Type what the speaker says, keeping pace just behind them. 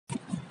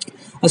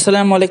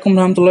Assalamualaikum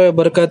warahmatullahi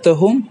wabarakatuh.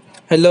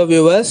 Hello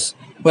viewers,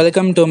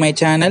 welcome to my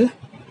channel.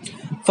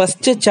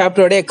 First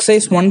chapter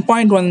exercise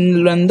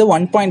 1.1 வந்து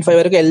 1.5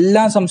 வரைக்கும்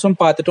எல்லா சம்ஸும்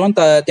பார்த்துட்டோம்.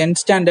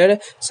 10th standard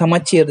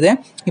samacheer.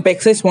 இப்போ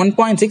exercise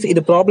 1.6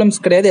 இது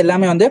ப்ராப்ளம்ஸ் கிடையாது,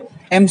 எல்லாமே வந்து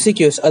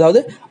MCQs,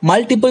 அதாவது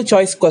மல்டிபிள்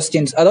சாய்ஸ்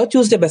கொஸ்டின்ஸ், அதாவது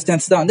சூஸ் த பெஸ்ட்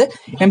ஆன்சர் தான் வந்து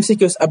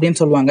MCQs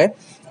அப்படின்னு சொல்லுவாங்க.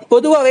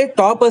 பொதுவாகவே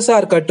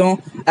டாப்பர்ஸாக இருக்கட்டும்,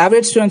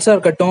 ஆவரேஜ் ஸ்டூடெண்ட்ஸாக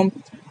இருக்கட்டும்,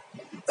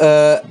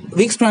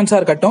 வீக் ஸ்டூடெண்ட்ஸாக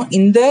இருக்கட்டும்,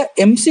 இந்த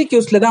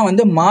MCQஸ்ல தான்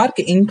வந்து மார்க்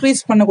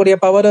இன்க்ரீஸ் பண்ணக்கூடிய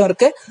பவரும்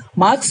இருக்கு,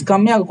 மார்க்ஸ்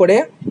கம்மியாகக்கூடிய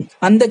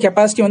அந்த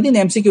கெப்பாசிட்டி வந்து இந்த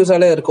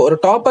MCQஸால இருக்கு. ஒரு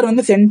டாப்பர்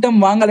வந்து சென்டம்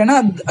வாங்கலைன்னா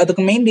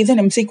அதுக்கு மெயின்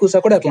ரீசன்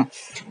MCQஸாக கூட இருக்கலாம்.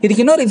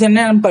 இதுக்கு இன்னொரு ரீசன்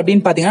என்ன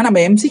அப்படின்னு பார்த்தீங்கன்னா,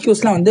 நம்ம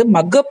MCQஸ்லாம் வந்து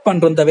மக்கப்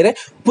பண்றோம் தவிர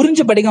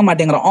புரிஞ்சு படிக்க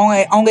மாட்டேங்கிறோம்.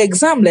 அவங்க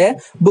எக்ஸாம்ல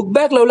புக்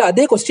பேக்ல உள்ள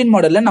அதே கொஸ்டின்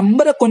மாடல்ல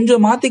நம்பரை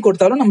கொஞ்சம் மாற்றி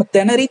கொடுத்தாலும் நம்ம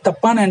திணறி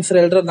தப்பான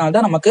ஆன்சர் எழுதுறதுனால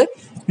தான் நமக்கு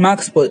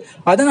மார்க்ஸ் போகுது.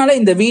 அதனால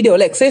இந்த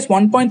வீடியோவில் எக்ஸசைஸ்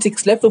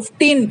 1.6ல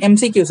 15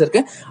 MCQs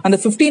இருக்கு. அந்த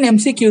 15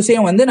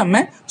 MCQஸையும் வந்து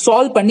நம்ம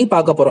சால்வ் பண்ணி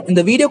பார்க்க போறோம்.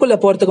 இந்த வீடியோக்குள்ள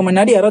போறதுக்கு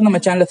முன்னாடி யாராவது நம்ம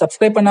சேனலை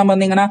சப்ஸ்கிரைப் பண்ணாம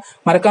இருந்தீங்கன்னா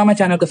மறக்காம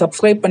சேனலுக்கு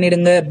சப்ஸ்கிரைப்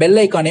பண்ணிடுங்க, பெல்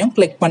ஐக்கானையும்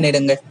கிளிக்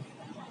பண்ணிடுங்க.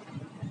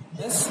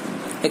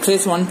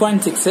 எக்ஸசைஸ்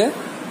 1.6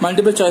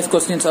 மல்டிபிள் சாய்ஸ்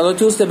கொஸ்டின்ஸ், அதாவது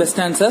சூஸ் த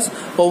பெஸ்ட் ஆன்சர்ஸ்.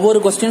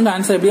 ஒவ்வொரு கொஸ்டினுக்கு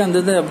ஆன்சர் எப்படி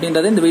வந்தது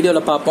அப்படின்றத இந்த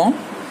வீடியோல பார்ப்போம்.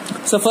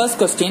 So first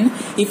question,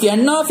 if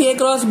n of a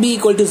cross b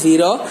equal to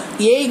 0,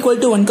 a equal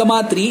to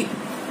 1,3,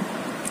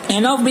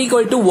 n of b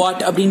equal to what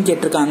அப்படின்னு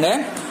கேட்டிருக்காங்க.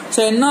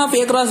 So n of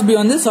a cross b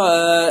வந்து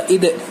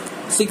இது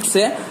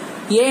 6,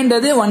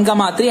 ஏன்றது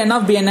 1,3, n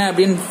of b என்ன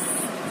அப்படின்னு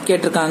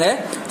கேட்டிருக்காங்க.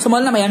 ஸோ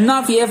முதல்ல நம்ம n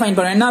of a ஃபைண்ட்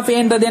பண்ணோம். n of a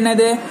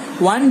என்னது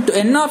 1,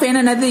 n of a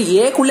என்னது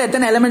ஏக்குள்ள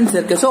எத்தனை எலிமெண்ட்ஸ்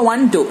இருக்கு? ஸோ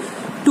 1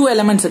 2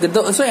 எலிமெண்ட்ஸ்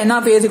இருக்கு. So n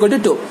of a is equal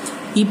to 2.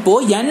 இப்போ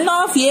n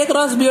of a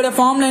cross b யோட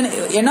ஃபார்ம்ல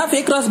n of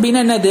a cross b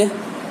என்னது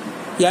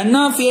n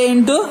of a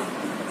into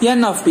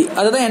n of b,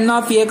 அதாவது n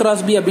of a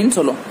cross b அப்படின்னு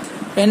சொல்லும்.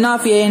 n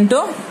of a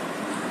into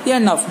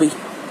n of b.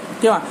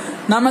 ஓகேவா,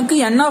 நமக்கு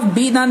n of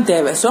b தான்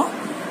தேவை. So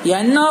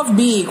n of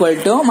b equal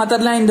to,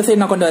 மற்றதெல்லாம் இந்த சைடு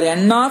நான் கொண்டு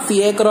வரேன், n of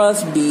a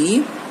cross b,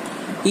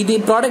 இது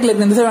ப்ராடக்ட்ல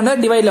இருக்கு, இந்த சைடு வந்து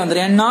டிவைட்ல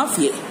வந்துடும், n of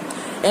a.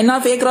 n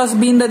of a cross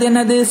b ன்றது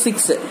என்னது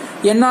 6,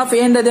 n of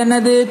a ன்றது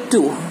என்னது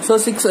 2. ஸோ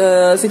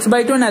 6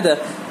 by 2 என்னது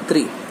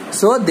 3.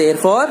 So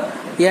therefore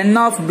n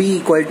of b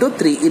equal to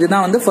 3.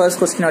 இதுதான் வந்து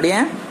ஃபர்ஸ்ட் கொஸ்டினுடைய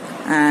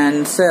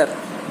ஆன்சர்.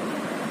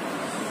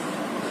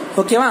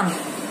 ஓகேவா,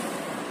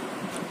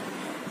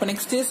 இப்போ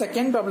நெக்ஸ்ட்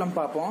செகண்ட் ப்ராப்ளம்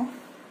பார்ப்போம்.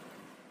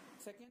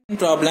 Second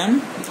problem,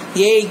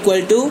 a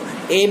equal to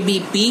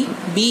abp,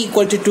 b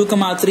equal to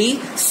 2,3,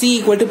 c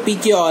equal to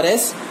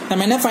pqrs.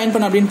 நம்ம என்ன ஃபைண்ட்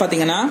பண்ணோம் அப்படின்னு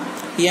பார்த்தீங்கன்னா,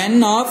 n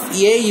of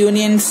a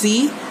union c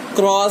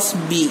cross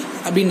b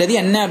அப்படின்றது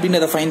என்ன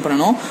அப்படின்றத ஃபைண்ட்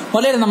பண்ணணும்.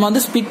 முதல்ல நம்ம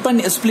வந்து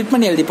ஸ்பிளிட்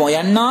பண்ணி எழுதிப்போம்.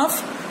 n of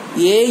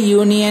a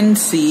union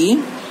c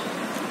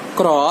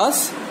cross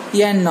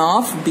n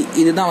of b,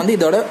 இதுதான் வந்து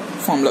இதோட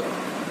formula.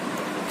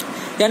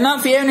 n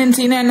of a union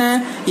c என்ன,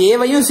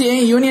 ஏவையும்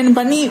சியையும் யூனியன்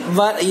பண்ணி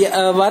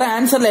வர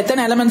ஆன்சர்ல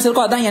எத்தனை எலிமெண்ட்ஸ்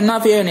இருக்கோ அதான் n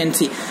of a union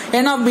c.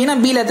 n of b னா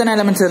b ல எத்தனை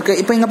எலிமெண்ட்ஸ் இருக்கு?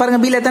 இப்போ இங்க பாருங்க,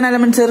 b ல எத்தனை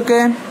எலிமெண்ட்ஸ் இருக்கு?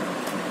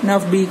 n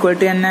of b equal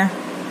to என்ன,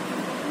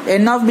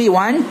 n of b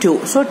 1 2,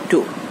 so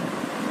 2.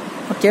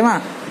 ஓகேவா,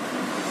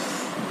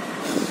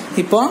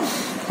 இப்போ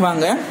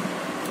வாங்க.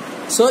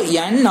 so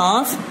n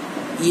of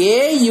a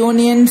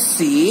union c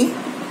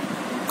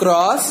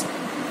cross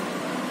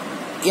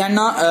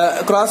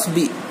cross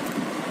b.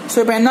 So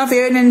இப்போ n of a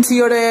union c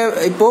யோட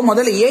இப்போ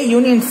முதல்ல a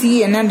union c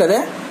என்னன்றதை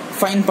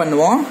ஃபைண்ட்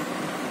பண்ணுவோம்.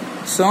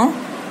 So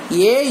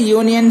a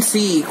union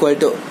c equal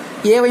to,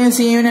 ஏவையும்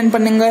c union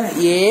பண்ணுங்க,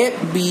 a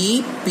b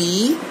p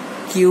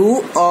q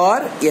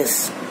r s.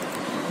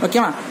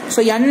 ஓகேவா, so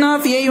n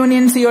of a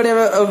union c யோட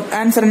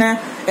answer என்ன,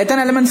 எத்தனை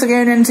எலிமெண்ட்ஸ்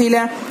இருக்கு யூனியன் c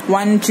ல?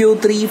 1 2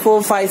 3 4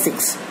 5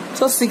 6.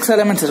 ஸோ 6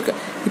 எலிமெண்ட்ஸ் இருக்கு.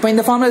 இப்போ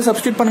இந்த ஃபார்முலா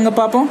சப்ஸ்டிட்யூட் பண்ணுங்க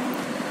பார்ப்போம்.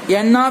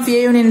 n of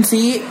a union c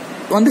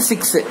வந்து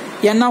 6,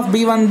 n of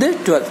b வந்து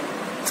 12.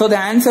 So the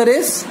answer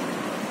is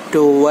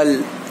 12.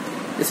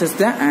 This is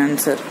the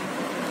answer.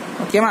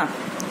 Okay ma.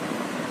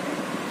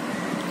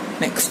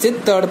 Next,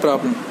 third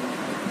problem.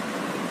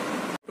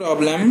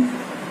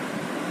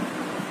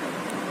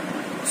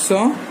 So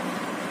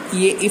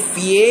if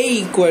a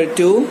equal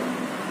to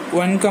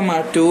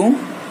 1,2,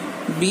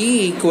 b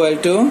equal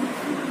to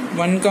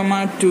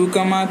 1,2,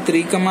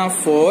 3,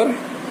 4,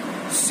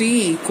 c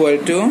equal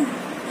to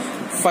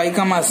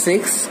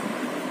 5,6,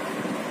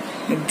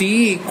 d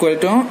equal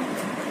to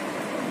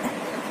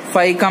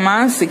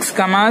 5, 6,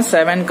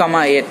 7,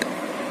 8.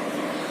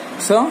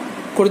 So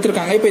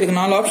கொடுத்துருக்காங்க. இப்போ இதுக்கு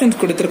 4 options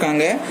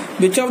கொடுத்துருக்காங்க.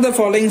 which of the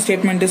following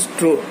statement is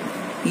true?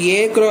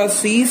 a cross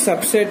c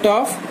subset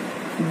of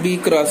b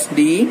cross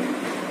d,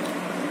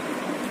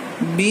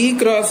 b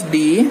cross d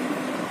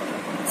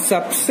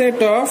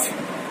subset of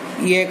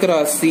a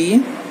cross c,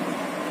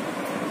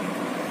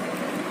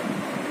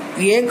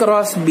 a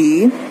cross b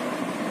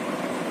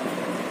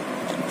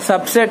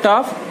subset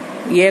of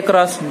a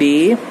cross d.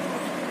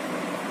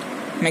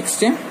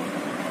 Next,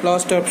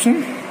 last option,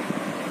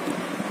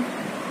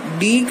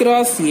 d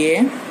cross a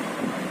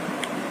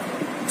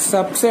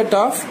subset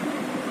of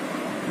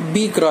b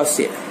cross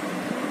a.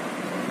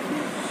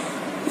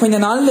 இப்போ இந்த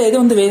நாளில் எது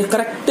வந்து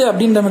correct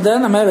அப்படின்றத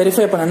நம்ம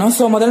verify பண்ணணும்.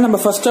 So முதல்ல நம்ம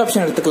ஃபர்ஸ்ட்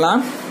ஆப்ஷன்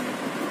எடுத்துக்கலாம்.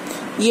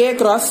 A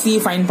cross C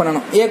ஃபைண்ட்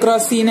பண்ணனும். A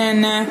cross C னா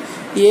என்ன?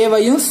 A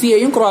வையும் C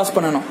ஐயும் கிராஸ்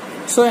பண்ணனும்.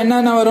 சோ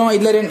என்ன வரும்?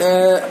 இதுல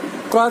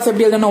கிராஸ்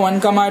எப்படி எழுதணும்?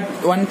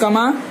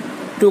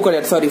 1,2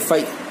 கிடையாது, சாரி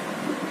 5,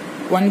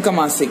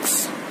 1,6,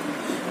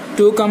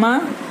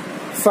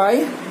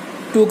 2,5,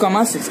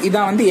 2,6.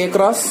 இதான் வந்து A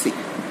cross C.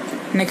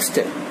 Next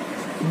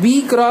B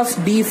cross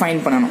D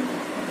find பண்ணனும்.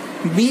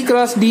 B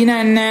cross D னா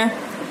என்ன?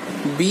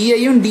 B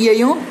ஐயும் D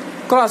ஐயும்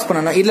கிராஸ்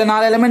பண்ணனும். இதுல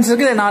 4 எலிமெண்ட்ஸ்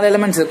இருக்கு, இதுல 4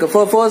 எலிமெண்ட்ஸ் இருக்கு.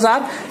 4 4s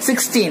are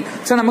 16.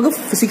 சோ நமக்கு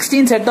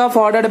 16 செட் ஆஃப்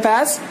ஆர்டர்ட்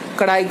பேர்ஸ்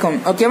கிடைக்கும்.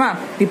 ஓகேவா?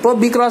 இப்போ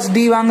B cross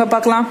D வாங்க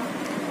பார்க்கலாம்.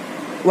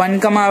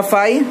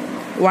 1,5,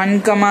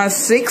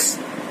 1,6,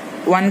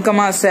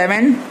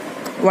 1,7,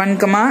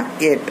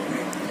 1,8,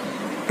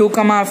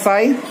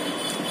 2,5,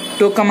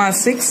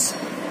 2,6,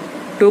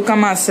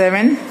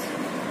 2,7,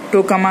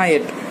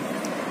 2,8,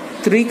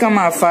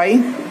 3,5,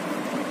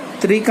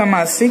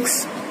 3,6,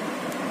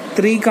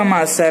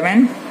 3,7,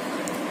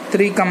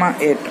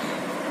 3,8,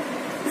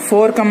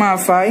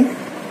 4,5,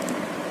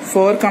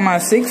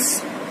 4,6,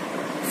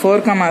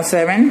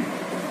 4,7,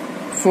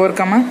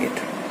 4,8.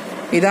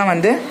 இதான்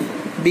வந்து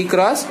B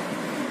cross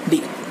D.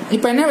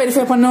 இப்போ என்ன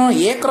வெரிஃபை பண்ணோம்?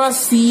 A cross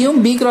C யும்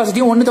B cross D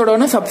யும் ஒன்னத்தோட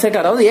ஒன்னு சப்செட்.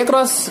 அதாவது A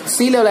cross C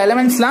ல உள்ள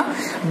எலிமெண்ட்ஸ்லாம்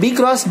B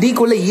cross D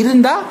குள்ள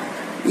இருந்தா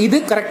இது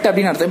கரெக்ட்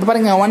அப்படின்னு அர்த்தம். இப்போ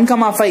பாருங்க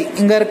 1,5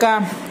 இங்க இருக்கா?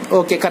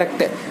 Okay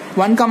correct.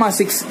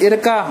 1,6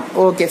 இருக்கா?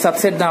 ஓகே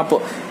சப்செட் தான். அப்போ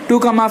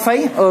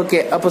 2,5 ஓகே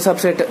அப்போ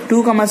சப்செட்.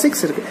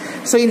 2,6 இருக்கு.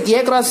 So in A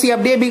cross C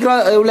அப்படியே B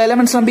cross உள்ள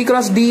எலிமெண்ட்ஸ்லாம் B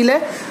cross D ல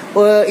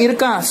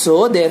இருக்கா? சோ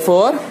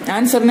therefore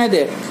ஆன்சர்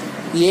என்னது?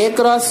 A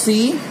cross C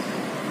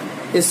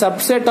is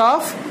subset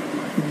of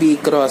B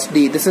cross D.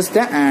 This is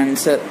the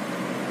answer.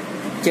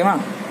 ஓகேவா?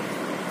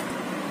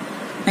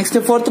 Next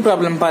fourth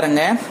problem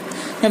பாருங்க.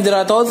 If there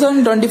are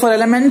 1024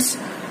 elements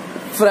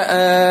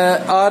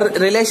or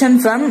relation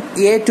from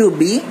A to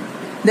B,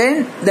 then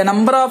the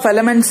number of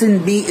elements in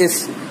B is.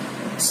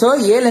 So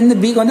A ல இருந்து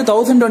B க்கு வந்து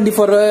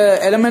 1024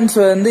 elements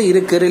வந்து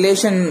இருக்கு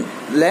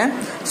ரிலேஷன்ல.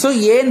 So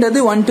A ன்றது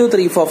 1 2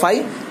 3 4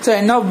 5. So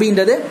n of B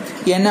ன்றது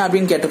என்ன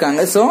அப்படின்னு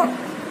கேட்டிருக்காங்க. So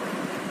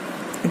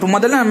இப்போ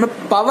முதல்ல நம்ம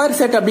பவர்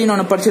செட் அப்படின்னு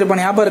ஒன்று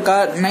படிச்சிருப்போம், ஞாபகம் இருக்கா?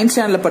 9th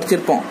ஸ்டாண்டர்ட்ல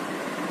படிச்சிருப்போம்.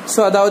 ஸோ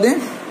அதாவது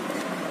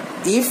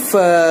if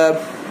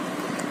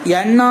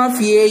n of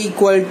A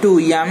equal to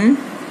m,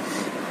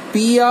 p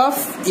of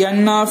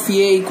n of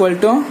A equal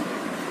to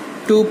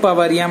 2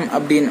 power m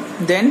அப்படின்னு,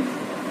 then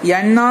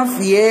n of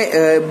A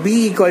B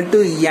equal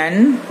to n,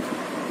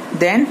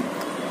 then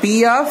p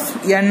of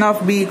n of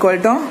B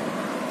equal to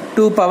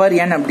 2 power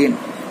n அப்படின்னு.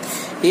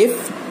 If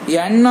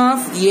n of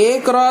A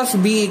cross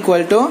B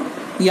equal to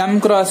m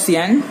cross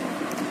n,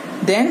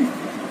 then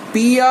p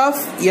of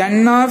n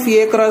of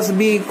A cross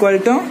B equal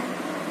to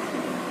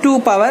 2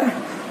 power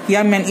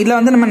mn. இதுல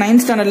வந்து நம்ம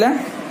 9th ஸ்டாண்டர்ட்ல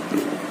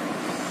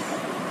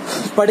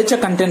படிச்ச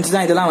contents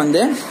தான் இதெல்லாம்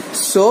வந்து.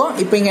 So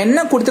இப்போ இங்க என்ன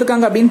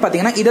கொடுத்திருக்காங்க அப்படின்னு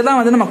பாத்தீங்கன்னா இத தான்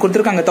வந்து நம்ம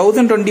கொடுத்திருக்காங்க.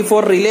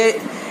 1024 ரிலே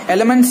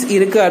எலிமெண்ட்ஸ்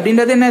இருக்கு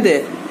அப்படின்றது என்னது?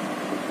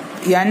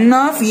 n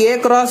of A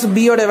cross B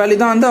ஓட வேல்யூ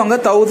தான் வந்து அவங்க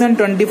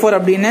 1024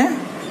 அப்படின்னு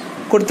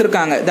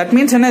கொடுத்திருக்காங்க. தட்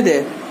மீன்ஸ் என்னது?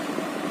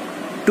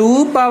 2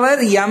 power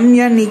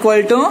mn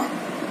equal to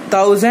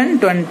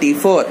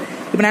 1024.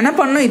 இப்போ நான் என்ன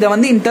பண்ணணும்? இதை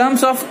வந்து இன்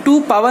டர்ம்ஸ் ஆஃப் 2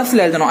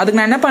 பவர்ஸ்ல எழுதணும். அதுக்கு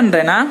நான் என்ன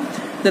பண்றேன்னா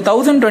இந்த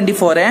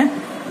 1024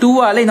 2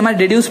 ஆல இந்த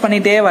மாதிரி ரெடியூஸ்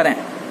பண்ணிட்டே வரேன்.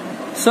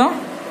 ஸோ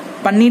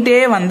பண்ணிட்டே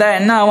வந்தா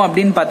என்ன ஆகும்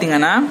அப்படின்னு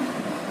பாத்தீங்கன்னா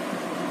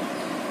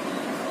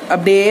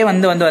அப்படியே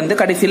வந்து வந்து வந்து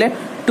கடைசியில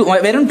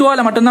வெறும் 2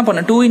 ஆல மட்டும் தான்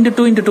பண்ணும். 2 into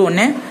 2 into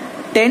 2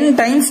 10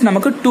 டைம்ஸ்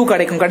நமக்கு 2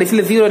 கிடைக்கும்.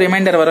 கடைசியில 0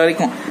 ரிமைண்டர் வர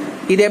வரைக்கும்.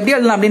 இது எப்படி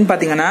எழுதலாம் அப்படின்னு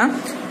பாத்தீங்கன்னா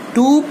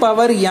 2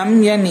 power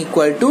mn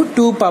equal to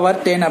 2 power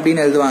 10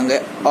 அப்படின்னு எழுதுவாங்க.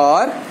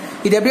 ஆர்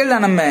இது எப்படி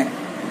எழுதலாம்? நம்ம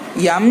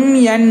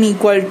mn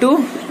equal to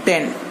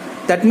 10.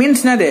 that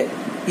means என்னது?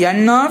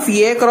 n of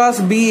A cross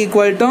B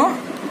equal to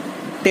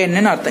 10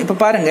 ன்னு அர்த்தம். இப்ப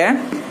பாருங்க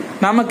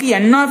நமக்கு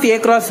n of A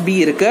cross B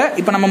இருக்கு.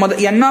 இப்ப நம்ம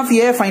n of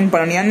A ஃபைண்ட்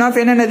பண்ணணும். n of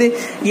A என்னது?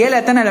 A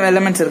ல எத்தனை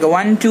எலிமெண்ட்ஸ் இருக்கு?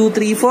 1 2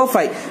 3 4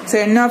 5. so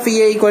n of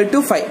A equal to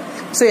 5.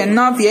 so n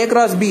of A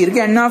cross B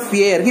இருக்கு, n of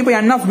A இருக்கு. இப்போ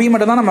n of B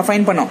மட்டும் தான் நம்ம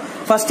ஃபைண்ட் பண்ணோம்.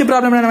 ஃபர்ஸ்ட்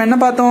ப்ராப்ளம்ல நம்ம என்ன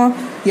பார்த்தோம்?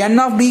 n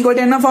of B equal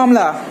to என்ன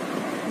formula?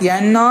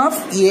 n of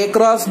A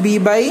cross B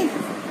by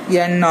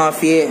n of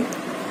A.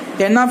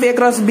 n of A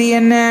cross B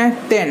என்ன?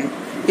 10.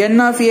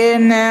 n of A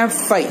என்ன?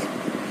 5.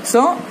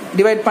 so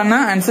divide பண்ணா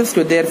answers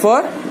 2.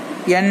 therefore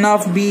n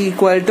of B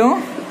equal to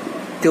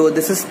 2.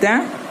 this is the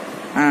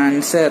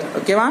answer.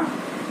 ஓகேவா?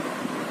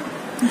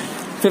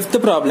 Fifth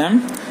problem.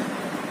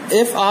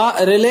 If a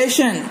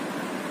relation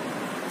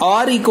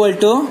r equal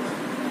to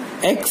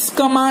x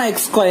comma x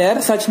square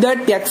such that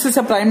x is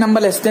a prime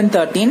number less than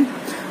 13,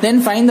 then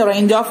find the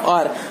range of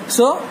r.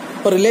 so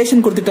ஒரு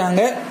relation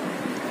கொடுத்துட்டாங்க.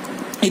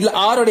 இதுல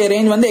r உடைய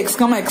range வந்து x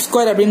comma x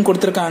square அப்படின்னு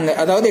கொடுத்திருக்காங்க.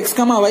 அதாவது x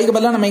comma y க்கு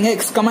பதிலா நம்ம இங்க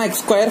x comma x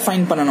square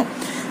find பண்ணனும்.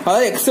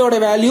 அதாவது x ஓட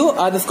வேல்யூ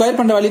அது ஸ்கொயர்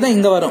பண்ற வேல்யூ தான்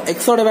இங்க வரும். x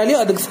ஓட வேல்யூ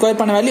அதுக்கு ஸ்கொயர்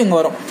பண்ண வேல்யூ இங்க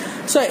வரும்.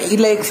 சோ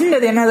இதுல x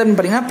ன்றது என்னதுன்னு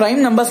பாத்தீங்கன்னா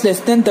பிரைம் நம்பர்ஸ்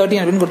லெஸ் தென் 13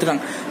 அப்படின்னு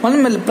கொடுத்திருக்காங்க.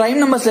 ஒன்னு பிரைம்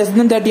நம்பர்ஸ் லெஸ்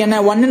தென் 30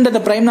 என்ன? 1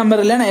 ன்றது பிரைம்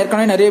நம்பர் இல்ல, நான்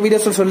ஏற்கனவே நிறைய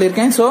வீடியோஸ்ல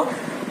சொல்லியிருக்கேன். சோ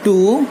 2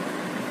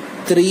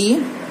 3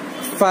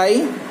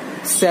 5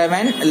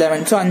 7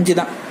 11. சோ 5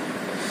 தான்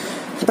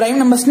பிரைம்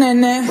நம்பர்ஸ்னா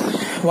என்ன?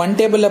 1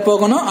 டேபிள்ல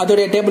போகணும்,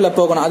 அதோடைய டேபிள்ல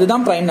போகணும்.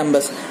 அதுதான் பிரைம்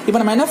நம்பர்ஸ். இப்போ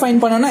நம்ம என்ன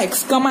ஃபைண்ட் பண்ணோம்னா x,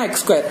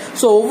 x².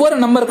 ஸோ ஒவ்வொரு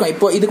நம்பருக்கும்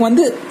இப்போ இதுக்கு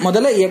வந்து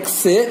முதல்ல x,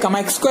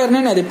 x²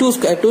 அது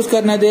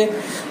 2² அது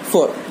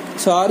 4.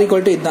 ஸோ r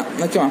ஈக்குவல் டு இதுதான்.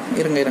 ஓகேவா?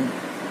 இருங்க.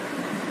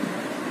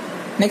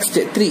 நெக்ஸ்ட்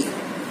 3,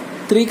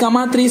 3,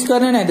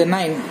 3² அது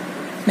 9.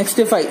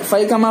 நெக்ஸ்ட் 5,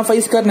 5,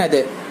 5²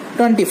 அது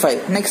 25.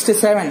 நெக்ஸ்ட்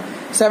 7,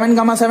 7,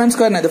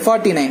 7² அது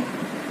 49.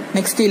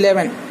 நெக்ஸ்ட்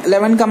 11,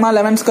 11,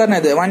 11²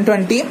 அது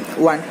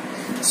 121.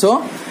 ஸோ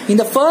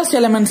இந்த ஃபர்ஸ்ட்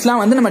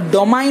எலிமெண்ட்ஸ்லாம் வந்து நம்ம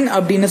டொமைன்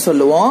அப்படின்னு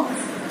சொல்லுவோம்.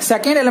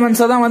 செகண்ட்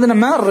எலிமெண்ட்ஸ் தான் வந்து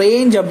நம்ம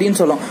ரேஞ்ச் அப்படின்னு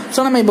சொல்லுவோம். ஸோ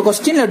நம்ம இப்போ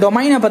கொஸ்டின்ல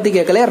டொமைனை பத்தி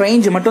கேட்கல,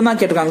 ரேஞ்ச் மட்டும் தான்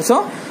கேட்டிருக்காங்க. ஸோ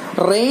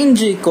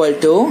ரேஞ்ச் ஈக்குவல்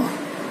டு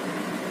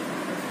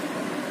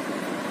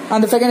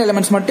அந்த செகண்ட்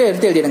எலிமெண்ட்ஸ் மட்டும்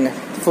எடுத்து எழுதிடுங்க.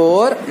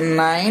 4,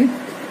 9,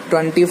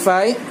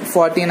 25,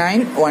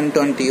 49,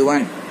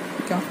 121.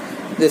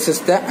 This is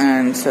the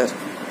answer.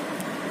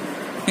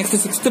 Next,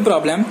 sixth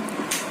problem.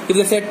 If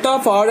the set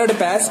of ordered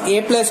pairs a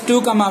plus 2,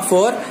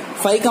 4,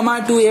 5,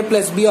 2a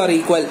plus b are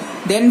equal,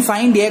 then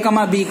find a,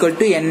 b equal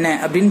to n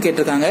அப்படின்னு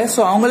கேட்டிருக்காங்க. So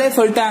அவங்களே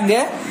சொல்லிட்டாங்க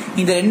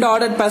இந்த ரெண்டு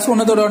ordered purse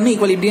ஒன்னதோட ஒன்று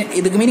equal. இப்படி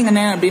இதுக்கு meaning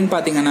என்ன அப்படின்னு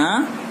பார்த்தீங்கன்னா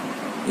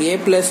a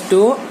plus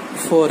 2,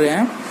 4,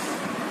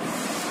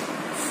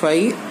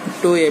 5,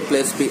 2a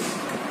plus b.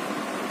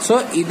 So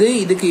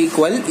இதுக்கு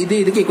ஈக்குவல்,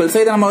 இதுக்கு ஈக்குவல். ஸோ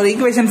இதை நம்ம ஒரு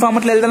ஈக்குவேஷன்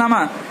ஃபார்மெட்ல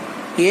எழுதலாமா?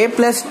 a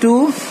plus 2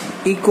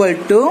 equal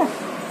to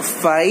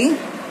 5,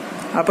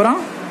 அப்புறம்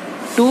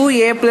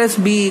 2a plus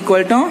b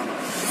equal to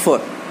 4.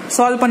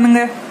 Solve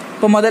பண்ணுங்க.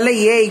 இப்போ முதல்ல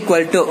a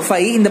equal to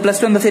 5, இந்த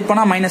பிளஸ் 2 இந்த சைட்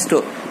போனா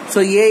 -2. So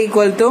a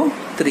equal to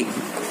 3.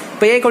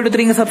 இப்போ a equal to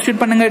 3 இங்க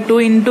சப்ஸ்டிட்யூட் பண்ணுங்க. 2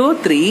 into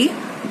 3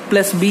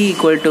 plus b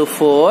equal to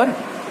 4,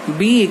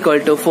 b equal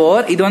to 4.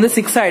 இது வந்து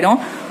 6 ஆயிடும்.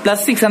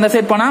 பிளஸ் 6 அந்த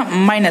சைட் போனா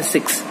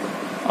 -6,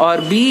 or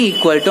b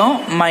equal to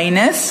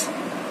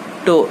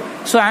 -2.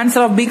 So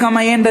answer of b,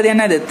 a என்றது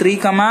என்னது? 3,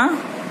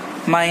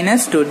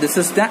 -2. This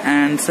is the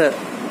answer.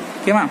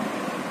 Okay ma?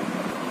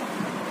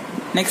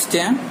 Next,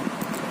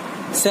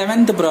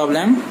 seventh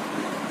problem.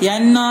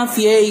 n of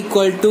a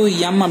equal to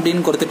m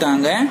அப்படின்னு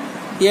கொடுத்துட்டாங்க.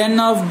 n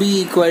of b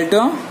equal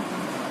to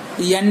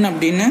n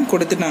அப்படின்னு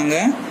கொடுத்துட்டாங்க.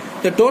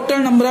 The total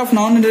number of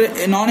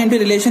non-empty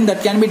relation that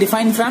can be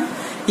defined from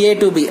a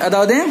to b.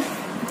 அதாவது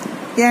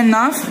n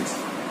of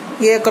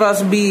a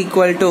cross b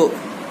equal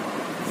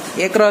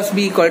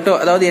to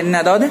அதாவது என்ன?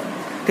 அதாவது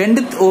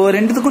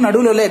ரெண்டுத்துக்கும்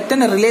நடுவில் உள்ள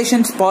எத்தனை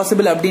ரிலேஷன்ஸ்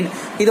பாசிபிள் அப்படின்னு.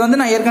 இது வந்து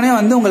நான் ஏற்கனவே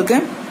வந்து உங்களுக்கு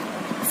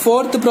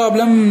ஃபோர்த்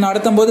ப்ராப்ளம்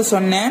நடத்தும் போது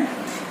சொன்னேன்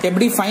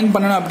எப்படி ஃபைண்ட்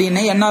பண்ணணும்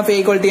அப்படின்னு. n of a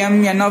equal to m,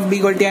 n of b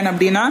equal to n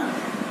அப்படின்னா.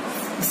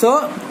 ஸோ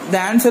த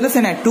ஆன்சர் இஸ்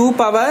என்ன? 2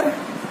 power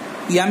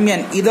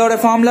mn. இதோட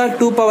ஃபார்முலா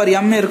 2 power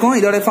m இருக்கும்,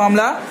 இதோட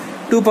ஃபார்முலா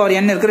 2 power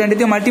n இருக்கு.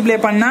 ரெண்டுத்தையும் மல்டிப்ளை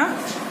பண்ணா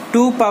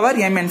 2 power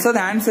mn. So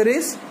the answer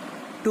is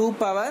 2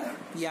 power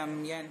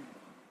mn.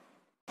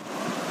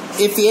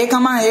 If a,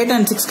 8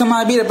 and 6,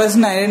 b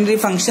represent an identity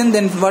function,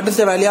 then what is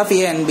the value of a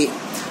and b?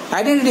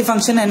 Identity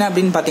function என்ன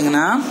அப்படின்னு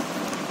பாத்தீங்கன்னா,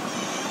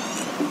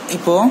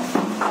 இப்போ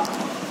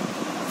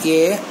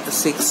a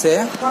 6,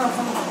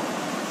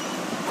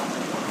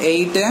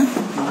 8,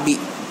 b.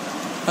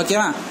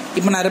 ஓகேவா?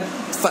 இப்போ நான்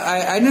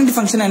ஐடென்டிட்டி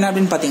ஃபங்க்ஷன் என்ன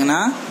அப்படின்னு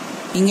பாத்தீங்கன்னா,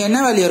 இங்க என்ன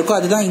வேல்யூ இருக்கோ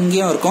அதுதான்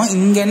இங்கேயும் இருக்கும்,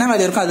 இங்க என்ன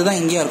வேல்யூ இருக்கோ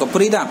அதுதான் இங்கேயும் இருக்கும்.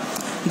 புரியுதா?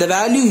 The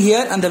value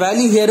here and the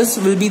value here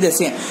will be the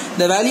same.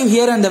 The value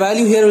here and the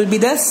value here will be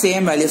the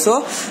same value. So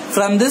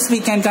from this we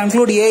can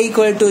conclude a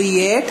equal to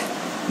 8,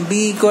 b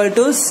equal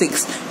to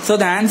 6. So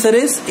the answer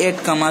is 8,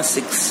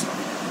 6.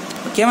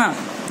 Okay ma?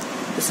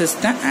 This is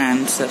the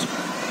answer.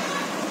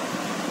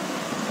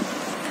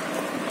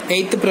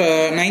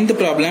 Ninth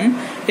problem.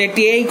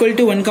 Let a equal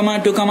to 1,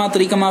 2,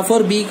 3,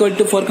 4, b equal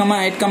to 4,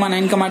 8,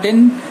 9,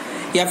 10.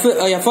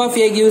 F of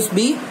a gives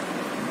b.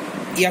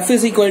 F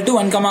is equal to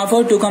 1, 4,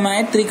 2,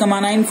 8, 3,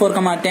 9,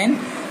 4, 10.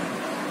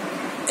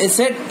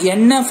 Set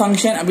என்ன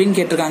function அப்படின்னு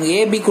கேட்டிருக்காங்க.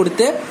 AB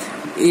கொடுத்து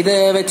இதை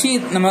வச்சு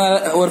நம்ம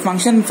ஒரு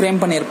function frame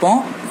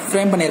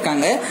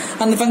பண்ணியிருக்காங்க.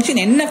 அந்த ஃபங்க்ஷன்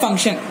என்ன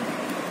function?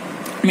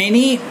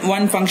 Many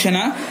one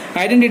ஃபங்க்ஷனா,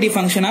 identity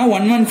ஃபங்க்ஷனா,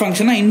 one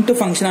ஃபங்க்ஷனா, into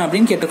ஃபங்க்ஷனா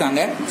அப்படின்னு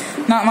கேட்டிருக்காங்க.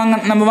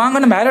 நம்ம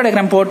வாங்க வேல்யூ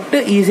டயக்ராம் போட்டு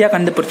ஈஸியாக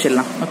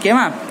கண்டுபிடிச்சிடலாம்.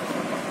 ஓகேவா?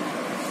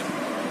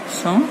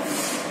 ஸோ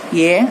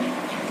ஏ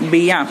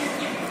பியா,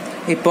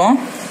 இப்போ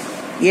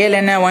ஏல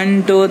என்ன 1,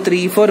 2,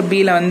 3, 4,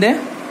 பில வந்து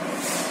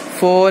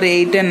 4,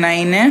 8,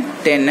 9,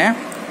 10.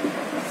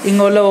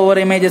 இங்க உள்ள ஒவ்வொரு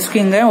இமேஜஸ்க்கு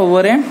இங்க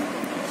ஒவ்வொரு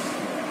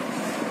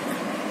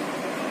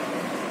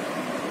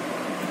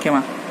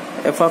ஓகேவா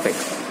f of x.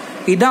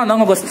 இதான் வந்து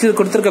அவங்க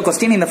கொடுத்துருக்க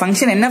கொஸ்டின். இந்த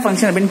ஃபங்க்ஷன் என்ன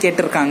ஃபங்க்ஷன் அப்படின்னு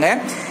கேட்டிருக்காங்க.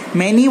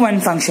 Many one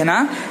ஃபங்க்ஷனா,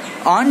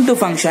 on to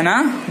ஃபங்க்ஷனா,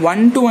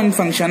 one to one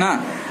ஃபங்க்ஷனா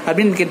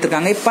அப்படின்னு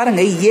கேட்டிருக்காங்க.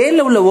 பாருங்க, ஏல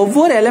உள்ள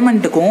ஒவ்வொரு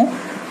எலிமெண்ட்டுக்கும்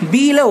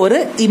பில ஒரு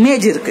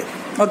இமேஜ் இருக்கு.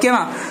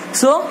 ஓகேவா?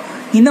 ஸோ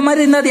இந்த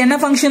மாதிரி இருந்தா என்ன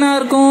ஃபங்க்ஷனா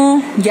இருக்கும்?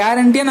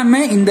 கேரண்டியா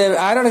நம்ம இந்த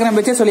ஆரோ டயக்ராம்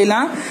வச்சே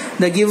சொல்லிடலாம்.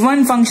 the given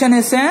function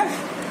is a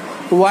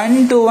one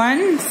to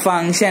one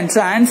function. so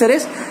answer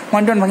is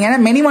one to one function.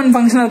 ஏன்னா மெனி ஒன்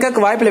ஃபங்க்ஷன்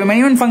இருக்க வாய்ப்பு இல்லை.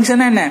 மெனி ஒன்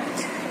ஃபங்க்ஷன் என்ன?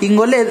 இங்க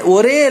உள்ள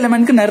ஒரே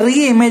எலிமெண்ட்க்கு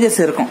நிறைய இமேஜஸ்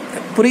இருக்கும்.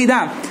 புரியுதா?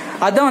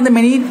 அதான் வந்து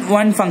many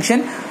one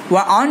function.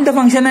 On to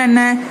function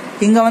என்ன?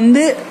 இங்க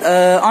வந்து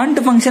ஆன்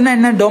டு ஃபங்க்ஷன்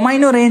என்ன?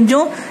 டொமைனும்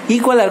ரேஞ்சும்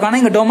ஈக்குவலா இருக்கும்.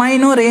 ஆனா இங்க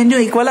டொமைனும்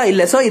ரேஞ்சும் ஈக்குவலா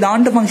இல்ல. சோ இது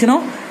ஆன் டு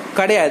ஃபங்க்ஷனும்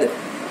கிடையாது.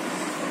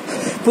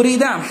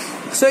 புரியுதா?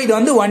 ஸோ இது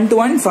வந்து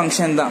 1-to-1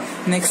 ஃபங்க்ஷன் தான்.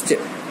 Next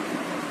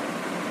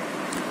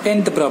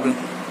 10th problem.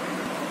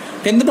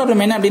 10th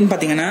problem என்ன அப்படின்னு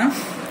பார்த்தீங்கன்னா,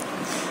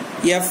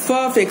 f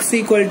of x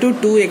equal to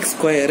 2x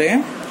square,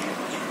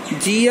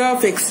 g of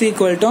x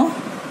equal to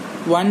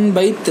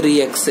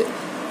 1/3x.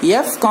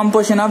 f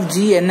composition of g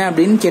என்ன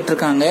அப்படின்னு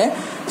கேட்டிருக்காங்க.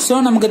 ஸோ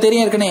நமக்கு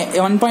தெரியும் ஏற்கனவே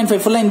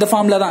 1.5 ஃபுல்லாக இந்த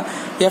ஃபார்ம்ல தான்.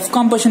 f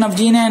composition of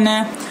g என்ன?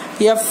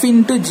 f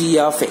into g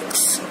of x.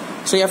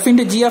 So f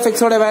into g of x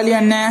ஓட வேல்யூ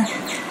என்ன?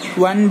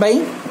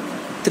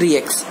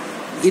 1/3x.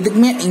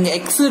 இதுக்குமே இங்க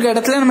x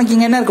இடத்துல நமக்கு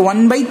இங்க என்ன இருக்கு?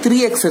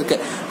 1/3x இருக்கு.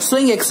 ஸோ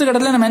இங்க x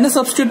இடத்துல நம்ம என்ன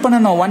சப்ஸ்டியூட்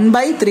பண்ணணும்?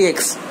 1/3x.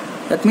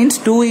 That means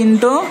 2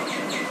 into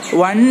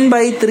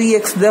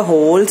 1/3x the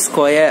whole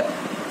square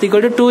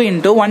equal to 2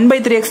 into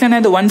 1/3x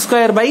என்னது? 1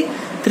 square by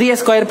 3x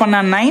square பண்ணா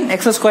 9,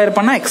 x square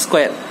பண்ணா x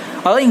square.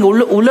 அதாவது இங்க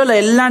உள்ள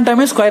எல்லா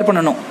டைமே ஸ்கொயர்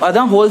பண்ணணும்.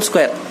 அதான் ஹோல்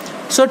ஸ்கொயர்.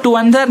 ஸோ 2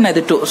 1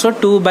 என்னது? 2. So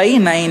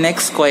 2/9x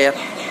square.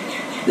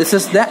 This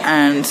is the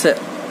answer.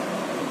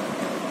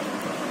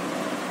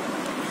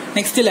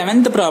 Next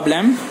 11th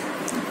problem.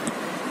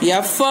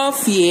 f of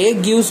a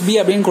gives b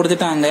அப்படின்னு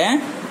கொடுத்துட்டாங்க.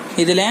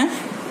 இதுல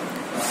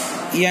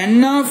n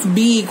of b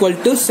equal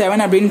to 7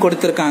 அப்படின்னு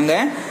கொடுத்திருக்காங்க.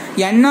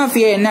 n of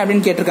a என்ன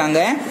அப்படின்னு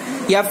கேட்டிருக்காங்க.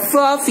 f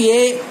of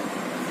a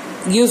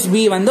gives b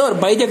வந்து ஒரு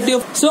பைஜெக்டிவ்.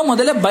 ஸோ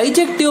முதல்ல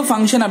பைஜெக்டிவ்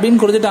ஃபங்க்ஷன்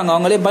அப்படின்னு கொடுத்துட்டாங்க.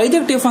 அவங்களே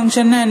பைஜெக்டிவ்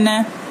ஃபங்க்ஷன் என்ன?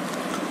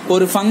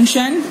 ஒரு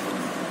ஃபங்க்ஷன்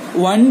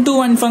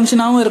 1-to-1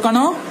 ஃபங்க்ஷனாகவும்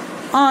இருக்கணும்,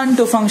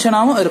 on-to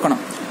ஃபங்க்ஷனாகவும்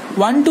இருக்கணும்.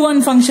 1-to-1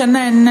 ஃபங்க்ஷன்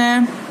என்ன?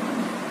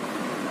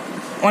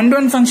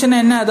 1-to-1 ஃபங்க்ஷன்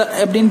என்ன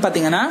அப்படின்னு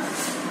பார்த்தீங்கன்னா,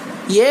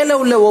 ஏல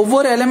உள்ள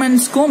ஒவ்வொரு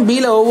எலிமெண்ட்ஸ்க்கும்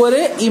பில ஒவ்வொரு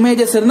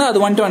இமேஜஸ் இருந்தா அது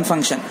 1-to-1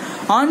 function.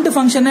 On to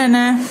function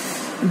என்ன?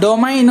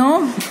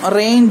 டொமைனும்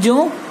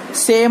ரேஞ்சும்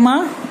சேமா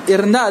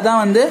இருந்தா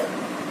அதான் வந்து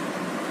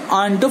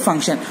ஆன் டு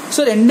ஃபங்க்ஷன். ஸோ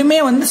ரெண்டுமே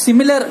வந்து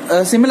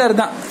சிமிலர்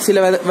தான் சில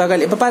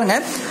வகையில். இப்போ பாருங்க,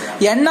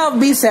 n of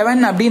b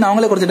 7 அப்படின்னு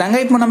அவங்களே கொடுத்துட்டாங்க.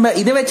 இப்போ நம்ம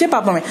இதை வச்சே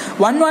பார்ப்போமே.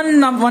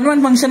 1-1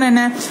 ஃபங்க்ஷன்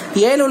என்ன?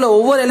 ஏல உள்ள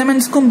ஒவ்வொரு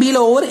எலிமெண்ட்ஸ்க்கும் பில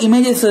ஒவ்வொரு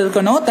இமேஜஸ்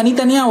இருக்கணும்,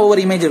 தனித்தனியா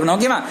ஒவ்வொரு இமேஜ் இருக்கணும்.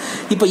 ஓகேவா?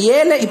 இப்போ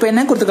ஏல இப்போ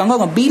என்ன கொடுத்துருக்காங்க?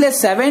 அவங்க பில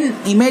 7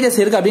 இமேஜஸ்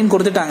இருக்கு அப்படின்னு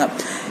கொடுத்துட்டாங்க.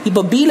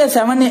 இப்போ பில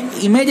 7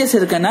 இமேஜஸ்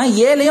இருக்குன்னா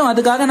ஏலையும்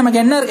அதுக்காக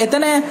நமக்கு என்ன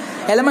எத்தனை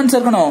எலிமெண்ட்ஸ்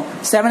இருக்கணும்?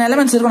 7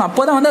 எலிமெண்ட்ஸ் இருக்கணும்.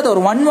 அப்போதான் வந்து அது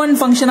ஒரு 1-1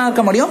 ஃபங்க்ஷனா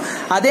இருக்க முடியும்.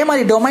 அதே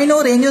மாதிரி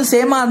டொமைனும் ரேஞ்சும்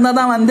சேமா இருந்தா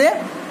தான் வந்து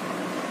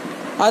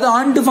அது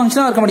ஆன் டு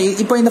ஃபங்க்ஷனா இருக்க முடியும்.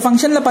 இப்போ இந்த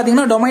ஃபங்க்ஷன்ல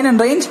பாத்தீங்கன்னா டொமைன்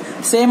அண்ட் ரேஞ்ச்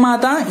சேமா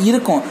தான்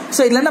இருக்கும். ஸோ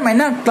இதுல நம்ம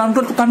என்ன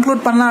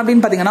கன்க்ளூட் பண்ணலாம்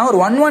அப்படின்னு பாத்தீங்கன்னா, ஒரு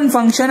 1-1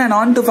 ஃபங்க்ஷன் அண்ட்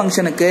ஆன் டு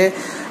ஃபங்க்ஷனுக்கு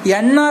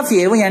n of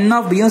a-வும் n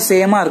of b-யும்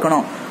சேமா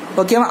இருக்கணும்.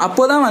 ஓகேவா?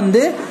 அப்போதான்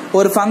வந்து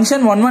ஒரு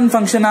ஃபங்க்ஷன் 1-1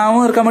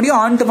 ஃபங்க்ஷனாகவும் இருக்க முடியும்,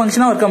 ஆன் டு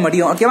ஃபங்க்ஷனாகவும் இருக்க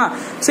முடியும். ஓகேவா?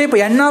 ஸோ இப்போ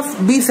n of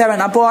b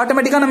 7, அப்போ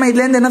ஆட்டோமேட்டிக்கா நம்ம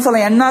இதுல இருந்து என்ன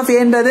சொல்லலாம்? n of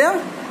a-ன்றது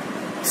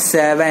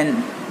 7.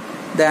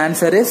 The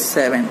answer is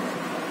 7.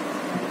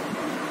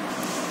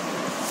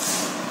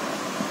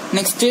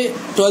 Next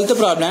 12th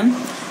problem.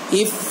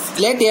 If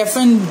let f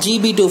and g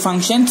be two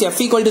functions, f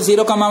equal to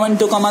 0, 1,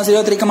 2,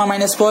 0, 3,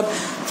 -4,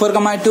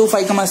 4, 2,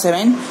 5,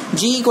 7,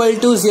 g equal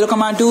to 0,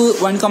 2,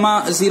 1,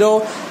 0,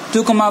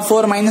 2,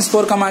 4,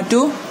 -4,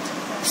 2,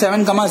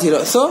 7,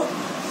 0. So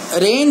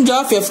range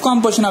of f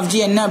composition of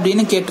g என்ன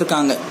அப்படின்னு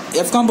கேட்டிருக்காங்க.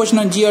 f composition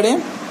of g ஓட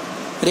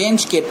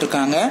range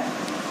கேட்டிருக்காங்க.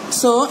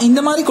 So இந்த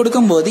மாதிரி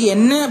கொடுக்கும்போது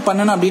என்ன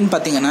பண்ணணும் அப்படின்னு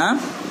பார்த்தீங்கன்னா,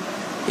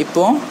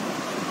 இப்போ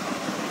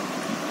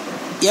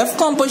f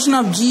composition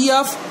of g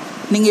of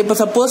நீங்க இப்போ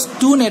சப்போஸ்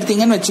 2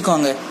 எடுத்தீங்கன்னு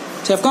வச்சுக்கோங்க.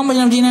 So f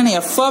composition of g என்ன?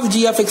 f of g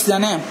of x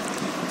தானே.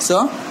 So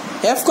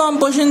f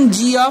composition g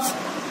of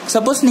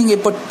suppose நீங்க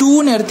இப்போ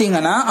 2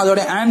 எடுத்தீங்கன்னா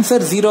அதோட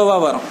ஆன்சர் 0வா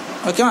வரும்.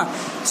 ஓகேவா?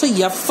 So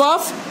f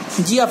of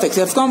g of x,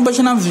 f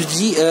composition of g,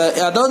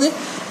 அதாவது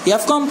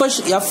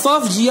f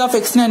of g of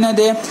x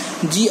என்னது?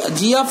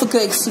 g of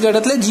x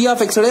இடத்துல g of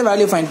x ஓட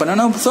வேல்யூ ஃபைண்ட்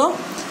பண்ணணும். ஸோ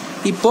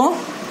இப்போ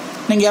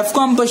நீங்க f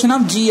composition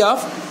of g of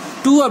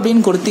 2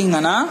 அப்படின்னு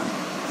கொடுத்தீங்கன்னா,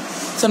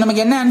 ஸோ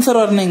நமக்கு என்ன ஆன்சர்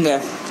வரணும்?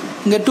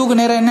 இங்க 2க்கு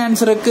நேரம் என்ன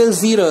ஆன்சர் இருக்கு?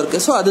 0 இருக்கு.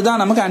 ஸோ அதுதான்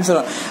நமக்கு ஆன்சர்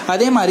வரும்.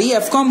 அதே மாதிரி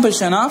f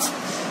composition of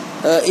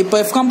இப்போ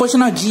f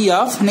composition of g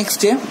of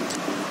next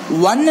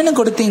 1ன்னு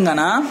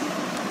கொடுத்தீங்கன்னா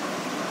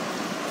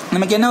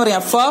நமக்கு என்ன வரும்?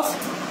 f of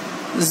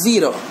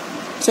 0.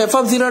 So f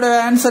of 0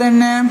 answer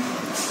என்ன?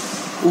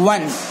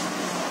 1.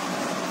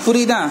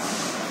 புரியுதா?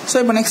 ஸோ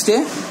இப்போ next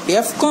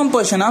f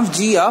composition of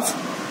g of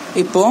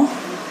இப்போ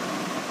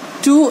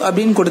 2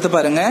 அப்படின்னு கொடுத்து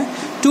பாருங்க.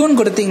 2ன்னு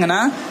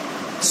கொடுத்தீங்கன்னா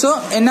ஸோ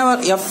என்ன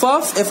வரும்?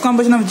 f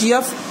composition of g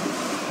of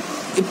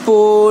இப்போ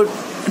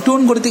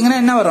 2ன்னு கொடுத்தீங்கன்னா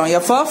என்ன வரும்?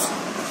 f of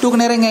 2க்கு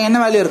நேரம் இங்க என்ன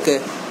வேல்யூ இருக்கு?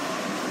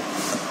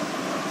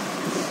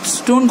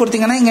 2ன்னு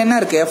கொடுத்தீங்கன்னா இங்க என்ன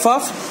இருக்கு? f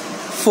of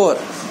 4.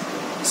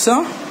 So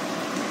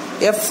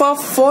f of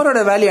 4 ஓட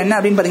வேல்யூ என்ன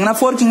அப்படின்னு பாத்தீங்கன்னா,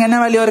 4க்கு இங்க என்ன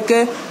வேல்யூ இருக்கு?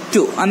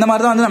 2. அந்த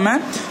மாதிரி தான் வந்து நம்ம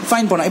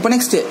ஃபைண்ட் பண்ணோம். இப்போ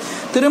நெக்ஸ்ட்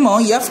திரும்ப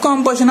f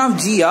composition of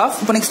g of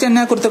இப்போ நெக்ஸ்ட்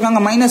என்ன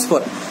கொடுத்துருக்காங்க?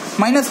 -4.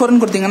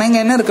 -4ன்னு கொடுத்தீங்கன்னா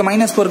இங்க என்ன இருக்கு?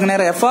 -4க்கு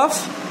நேரம் f of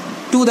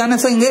 2 தானே.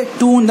 ஸோ இங்கே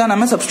 2 தான்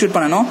நம்ம சப்ஸ்டியூட்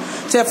பண்ணணும்.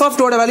 ஸோ f of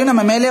 2 ஓட வேல்யூ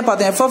நம்ம மேலே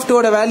பார்த்தோம். f of 2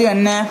 ஓட வேல்யூ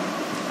என்ன?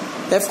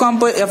 f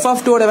of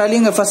 2 ஓட வேல்யூ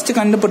இங்கே ஃபர்ஸ்ட்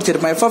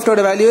கண்டுபிடிச்சிருப்போம். f of 2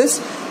 ஓட வேல்யூ இஸ்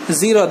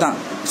 0 தான்.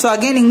 ஸோ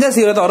அகைன் இங்கே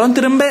 0 தான் வரும்.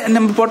 திரும்ப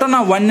நம்ம போட்டோம்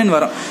 1ன்னு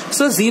வரும்.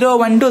 ஸோ 0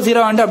 1 2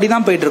 0 1 2 அப்படி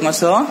தான் போயிட்டு இருக்கோம்.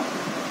 So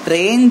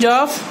range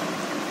of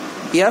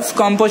F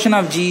composition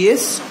of G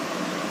is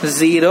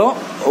 0,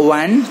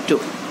 1, 2.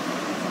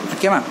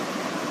 Okay, ma?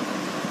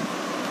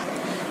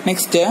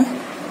 Next,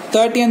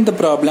 30th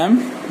problem.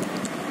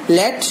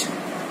 Let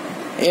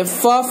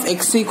f of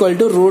x equal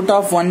to root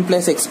of 1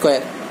 plus x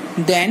square.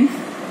 Then,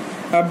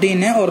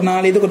 அப்படின்னு ஒரு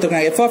நாலு இது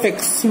கொடுத்துருக்காங்க. f of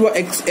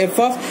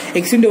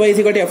x into y is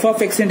equal to f of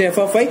x into f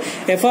of y.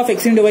 f of x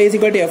into y is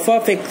equal to f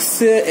of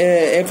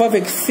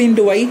x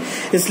into y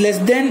is less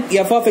than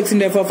f of x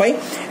into f of y.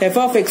 f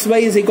of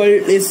xy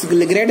is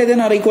greater than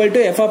or equal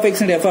to f of x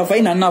into f of y.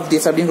 None of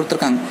this அப்படின்னு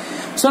கொடுத்துருக்காங்க.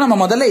 So நம்ம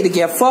முதல்ல இதுக்கு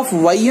f of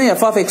y-யும்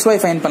f of xy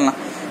find பண்ணலாம்.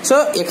 So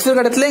x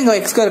இருக்க இடத்துல இங்கே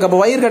x square இருக்கு.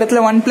 அப்போ y இருக்க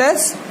இடத்துல 1 plus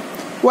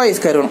y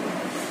ஸ்கொயர் வரும்.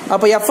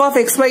 அப்போ f of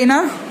xy-னா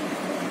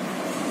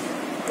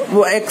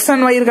x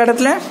and y இருக்க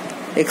இடத்துல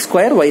x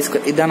square y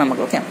square இதுதான்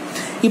நமக்கு. ஓகே,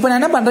 இப்போ நான்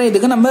என்ன பண்றேன்,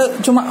 இதுக்கு நம்ம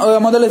சும்மா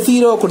முதல்ல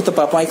 0 கொடுத்து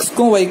பார்ப்போம்.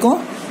 x-க்கும் y-க்கும்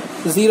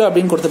 0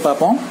 அப்படின்னு கொடுத்து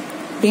பார்ப்போம்.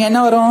 இங்க என்ன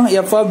வரும்,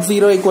 f of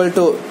 0 equal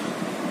to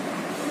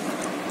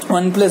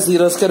 1 plus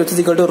 0 square which is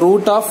equal to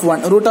root of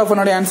 1. root of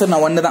 1 ஓட ஆன்சர்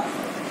நான் 1 தான்.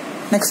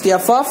 நெக்ஸ்ட்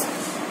f of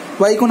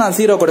y-க்கும் நான்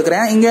 0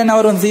 கொடுக்குறேன். இங்க என்ன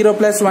வரும், 0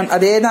 plus 1,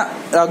 அதே தான்.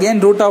 அகைன்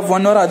root of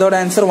 1 வரும், அதோட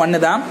ஆன்சர்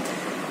 1 தான்.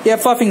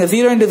 f of இங்க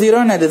 0 into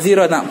 0 அது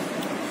 0 தான்.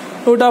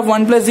 root of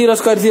 1 plus 0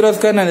 square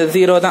அது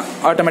 0 தான்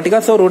ஆட்டோமேட்டிக்கா.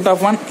 ஸோ root of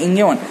 1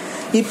 இங்கே 1.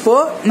 இப்போ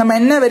நம்ம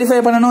என்ன வெரிஃபை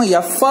பண்ணணும்,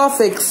 f of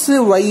x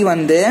y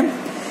வந்து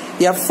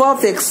f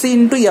of x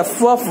into f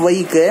of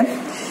y-க்கு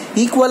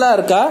ஈக்குவலா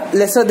இருக்கா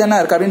லெஸ்ஸர் தெனா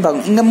இருக்கா அப்படின்னு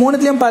பார்க்கணும். இங்க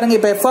மூணுத்திலையும் பாருங்க,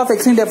 இப்போ f of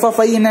x into f of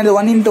y என்னது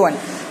 1 into 1.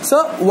 ஸோ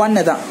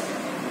 1 தான்,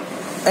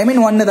 ஐ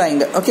மீன் 1 தான்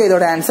இங்க. ஓகே,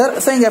 இதோட ஆன்சர்.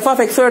 ஸோ இங்க f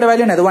of x ஓட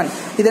வேல்யூ என்னது 1.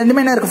 இது ரெண்டுமே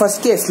என்ன இருக்கு,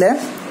 ஃபர்ஸ்ட் கேஸ்ல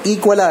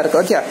ஈக்குவலா இருக்கு.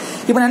 ஓகே,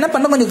 இப்போ நான் என்ன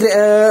பண்ண கொஞ்சம்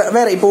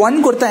வேற, இப்போ 1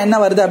 கொடுத்தா என்ன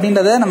வருது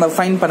அப்படின்றத நம்ம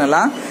ஃபைண்ட்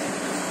பண்ணலாம்.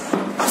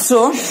 ஸோ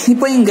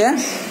இப்போ இங்க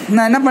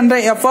நான் என்ன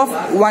பண்றேன், f of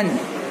 1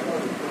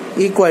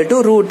 equal to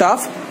root of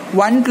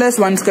 1 plus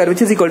 1 square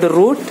which is equal to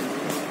root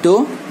 2.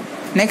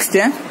 Next,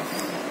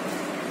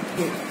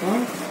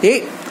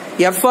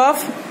 f of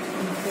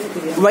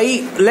y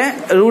ல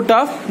root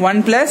of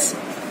 1 plus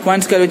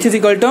 1 square which is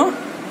equal to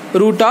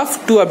root of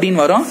 2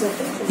 அப்படின்னு வரும்.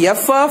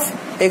 f of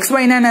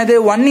xy என்னது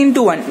 1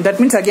 into 1, that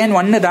means again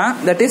 1 தான்,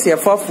 that is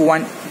f of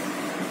 1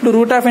 to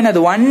root of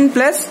என்னது 1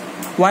 plus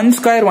 1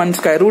 square 1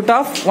 square root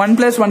of 1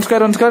 plus 1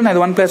 square 1 square அது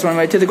 1 plus 1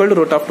 which is equal to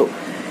root of 2.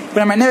 இப்போ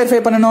நம்ம என்ன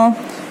verify பண்ணணும்,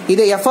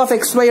 இது f of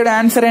xy ஓட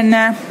ஆன்சர் என்ன,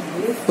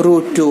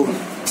 root 2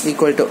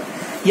 equal to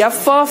f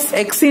of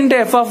x into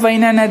f of y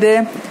என்னது,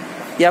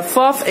 f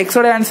of x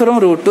ஓட ஆன்சரும்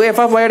root 2, f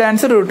of y ஓட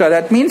answer root 2.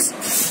 that means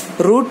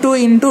root 2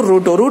 into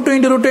root 2. root 2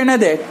 into root 2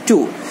 என்னது 2.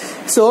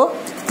 so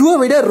 2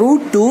 விட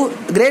root 2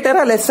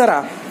 greater-ஆ lesser-ஆ,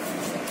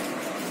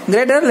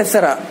 greater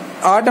lesser-ஆ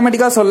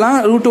ஆட்டோமேட்டிக்கா சொல்லலாம்.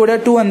 root 2 விட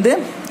 2 வந்து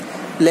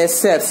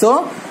lesser. so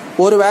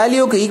ஒரு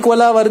வேல்யூக்கு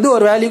ஈக்குவலா வருது,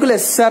 ஒரு வேல்யூக்கு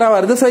லெஸ்ஸரா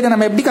வருது. சோ இதை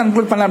நம்ம எப்படி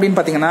கன்க்ளூட் பண்ணலாம் அப்படின்னு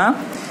பாத்தீங்கன்னா,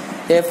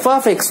 f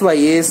of xy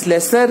is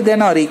lesser than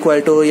or equal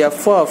to f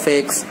of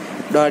x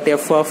dot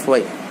f of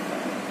y.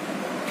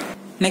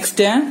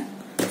 Next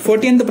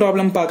 14th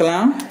problem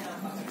பார்க்கலாம்.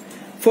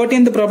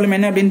 14th ப்ராப்ளம்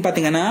என்ன அப்படின்னு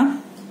பாத்தீங்கன்னா,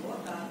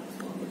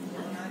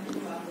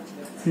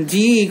 g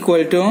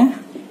equal to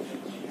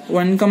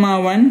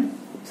 1,1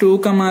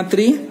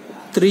 2,3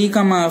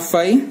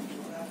 3,5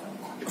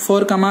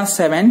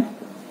 4,7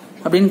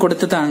 அப்படின்னு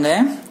கொடுத்துட்டாங்க.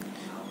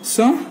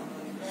 So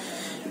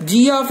g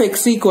of x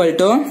equal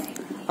to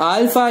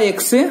alpha x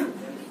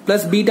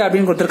plus beta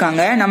அப்படின்னு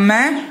கொடுத்திருக்காங்க. நம்ம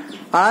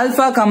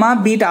alpha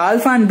beta,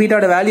 alpha and beta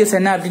ஓட வேல்யூஸ்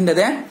என்ன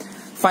அப்படின்றத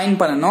ஃபைண்ட்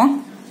பண்ணணும்.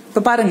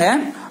 இப்ப பாருங்க,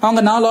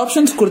 அவங்க 4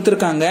 ஆப்ஷன்ஸ்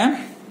கொடுத்திருக்காங்க.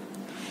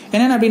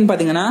 என்னென்ன அப்படின்னு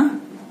பாத்தீங்கன்னா,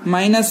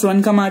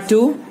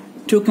 -1,2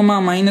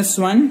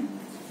 2,-1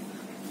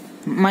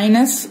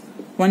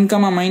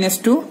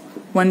 -1,-2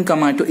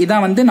 1,2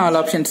 இதான் வந்து 4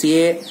 options,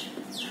 A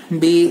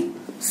B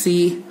C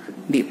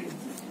D.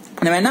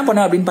 நம்ம என்ன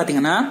பண்ணோம் அப்படின்னு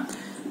பாத்தீங்கன்னா,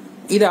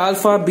 இது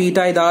ஆல்பா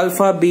பீட்டா, இது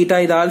ஆல்பா பீட்டா,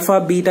 இது ஆல்பா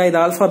பீட்டா, இது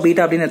ஆல்பா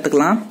பீட்டா அப்படின்னு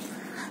எடுத்துக்கலாம்.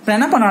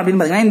 என்ன பண்ணோம் அப்படின்னு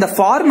பாத்தீங்கன்னா, இந்த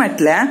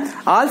ஃபார்மேட்ல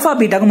ஆல்பா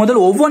பீட்டாக்கு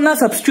முதல்ல ஒவ்வொன்னா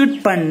சப்ஸ்டியூட்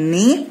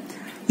பண்ணி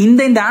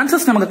இந்த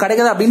ஆன்சர்ஸ் நமக்கு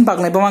கிடைக்குது அப்படின்னு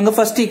பார்க்கலாம். இப்போ வாங்க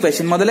ஃபர்ஸ்ட்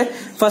ஈக்குவேஷன், முதல்ல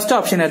ஃபர்ஸ்ட்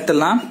ஆப்ஷன்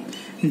எடுத்துடலாம்.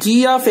 g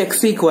of x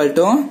equal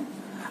to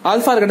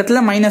alpha இருக்க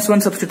இடத்துல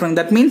 -1 சப்ஸ்டியூட் பண்ணுங்க,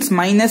 தட்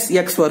மீன்ஸ்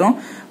 -x வரும்,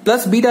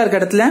 பிளஸ் பீட்டா இருக்க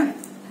இடத்துல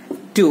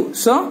 2.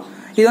 சோ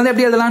இது வந்து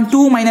எப்படி எழுதலாம்,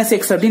 2 -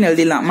 x அப்படின்னு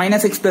எழுதிடலாம்.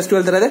 -x plus 2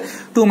 எழுதுறது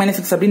 2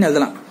 - x அப்படின்னு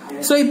எழுதலாம்.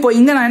 சோ இப்போ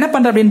இங்க நான் என்ன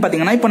பண்றேன் அப்படின்னு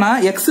பாத்தீங்கன்னா, இப்போ நான்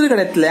x இருக்க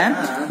இடத்துல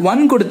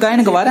 1 கொடுத்தா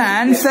எனக்கு வர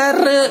ஆன்சர்.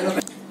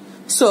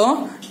 சோ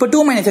இப்போ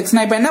 2 - x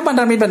நான் இப்போ என்ன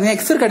பண்றேன் அப்படின்னு பாத்தீங்கன்னா,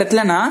 x இருக்க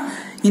இடத்துல நான்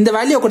இந்த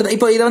வேல்யூ கொடுத்தா,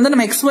 இப்போ இதை வந்து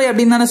நம்ம xy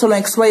அப்படின்னு தானே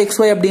சொல்லுவோம்,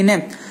 xy அப்படின்னு.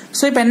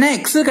 சோ இப்போ என்ன,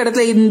 x இருக்க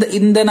இடத்துல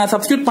இந்த நான்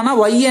சப்ஸ்டியூட் பண்ணா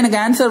y எனக்கு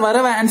ஆன்சர் வர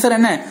ஆன்சர்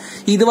என்ன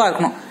இதுவா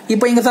இருக்கணும்.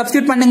 இப்போ இங்க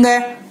சப்ஸ்டியூட் பண்ணுங்க,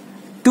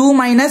 2 -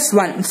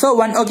 1. So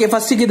 1. Okay,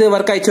 first இது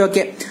work ஆயிடுச்சு.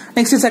 Okay.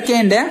 Next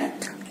second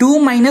 2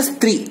 -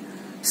 3.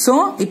 So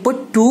இப்போ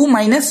 2 -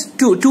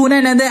 2. 2 னா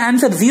என்னது,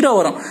 ஆன்சர் 0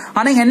 வரும்.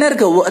 ஆனா இங்க என்ன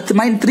இருக்கு,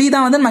 3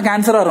 தான் வந்து நமக்கு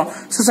ஆன்சர் வரும்.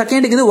 So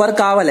செகண்டுக்கு இது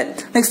ஒர்க் ஆகல.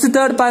 நெக்ஸ்ட்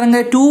தேர்ட் பாருங்க,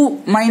 2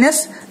 -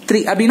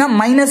 3 அப்படின்னா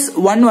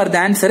 -1 வருது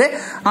ஆன்சர்.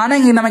 ஆனா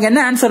இங்க நமக்கு என்ன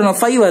ஆன்சர் வரும்,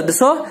 5 வருது.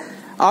 சோ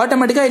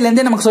ஆட்டோமேட்டிக்கா இதுல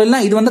இருந்தே நமக்கு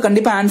சொல்லலாம் இது வந்து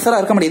கண்டிப்பா ஆன்சரா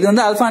இருக்க முடியாது, இது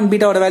வந்து ஆல்பா அண்ட்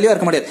பீட்டாவோட வேல்யூ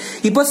இருக்க முடியாது.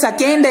 இப்போ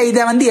செகண்ட்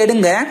இதை வந்து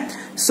எடுங்க.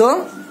 So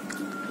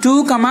 2,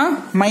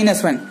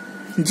 -1.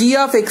 g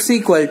of x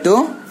equal to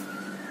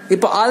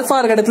இப்போ ஆல்பா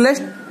இருக்க இடத்துல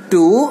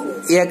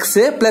 2x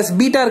plus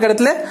பீட்டா இருக்க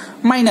இடத்துல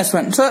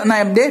 -1. ஸோ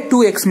நான் அப்படியே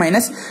 2x -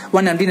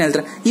 1 அப்படின்னு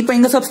எழுதுறேன். இப்போ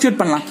இங்க சப்ஸ்டியூட்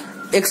பண்ணலாம்.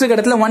 x இருக்க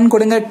இடத்துல 1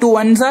 கொடுங்க. 2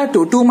 1s are 2,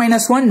 2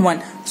 - 1 1.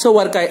 ஸோ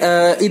ஒர்க்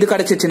இது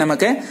கிடைச்சிச்சு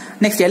நமக்கு.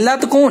 நெக்ஸ்ட்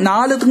எல்லாத்துக்கும்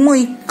 4த்துக்கும்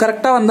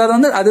கரெக்டா வந்தது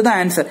வந்து அதுதான்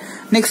ஆன்சர்.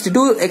 நெக்ஸ்ட்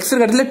 2 x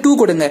இருக்க இடத்துல 2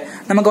 கொடுங்க.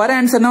 நமக்கு வர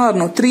ஆன்சர் என்ன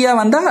வரணும்? 3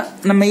 வந்தா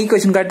நம்ம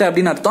ஈக்குவேஷன் கரெக்ட்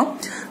அப்படின்னு அர்த்தம்.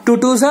 2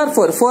 2s are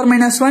 4, 4 -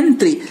 1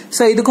 3.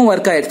 ஸோ இதுக்கும்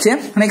ஒர்க் ஆயிடுச்சு.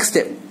 Next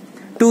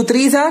 2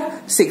 3s are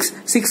 6,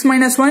 6 -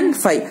 1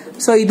 5.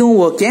 ஸோ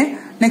இதுவும் ஓகே.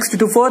 Next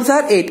 2 4s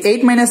are 8,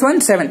 8 - 1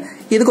 7.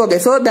 இதுக்கு okay.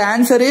 So the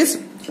answer is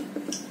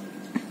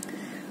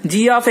g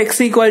of x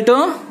equal to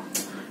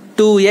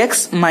 2x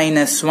 -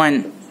 1.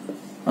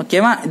 Okay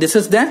ma? This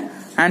is the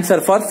answer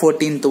for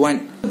 14th one.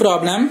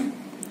 Problem.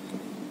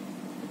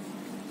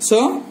 So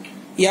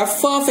f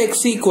of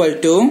x equal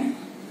to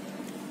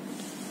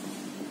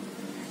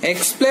x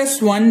plus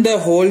 1 the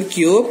whole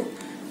cube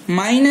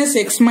minus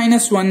x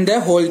minus 1 the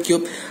whole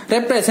cube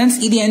represents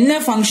இது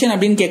என்ன function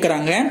அப்படின்னு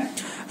கேக்குறாங்க.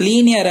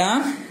 லீனியரா,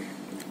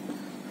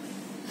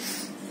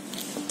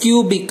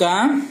 கியூபிக்கா,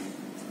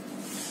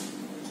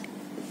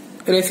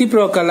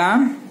 ரெசிப்ரோக்கலா,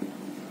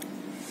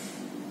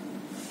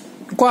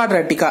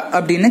 குவாட்ராட்டிக்கா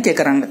அப்படின்னு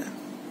கேக்குறாங்க.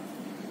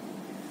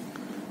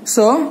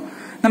 So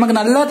நமக்கு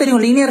நல்லா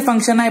தெரியும் linear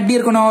ஃபங்க்ஷனா எப்படி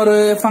இருக்கணும். ஒரு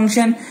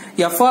function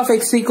f of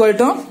x equal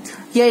to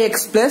ax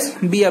plus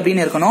b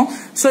அப்படின்னு இருக்கணும்.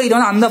 சோ இது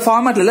வந்து அந்த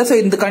ஃபார்மட்ல இல்ல. சோ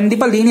இது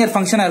கண்டிப்பா லீனியர்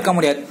ஃபங்க்ஷனா இருக்க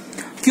முடியாது.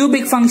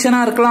 கியூபிக் ஃபங்க்ஷனா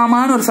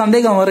இருக்கலாமான்னு ஒரு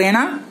சந்தேகம் வரும்.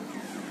 ஏன்னா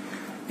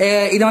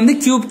இது வந்து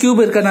கியூப்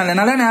இருக்கிறதுனால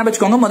நல்லா ஞாபகம்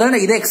வச்சுக்கோங்க. முதல்ல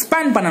இதை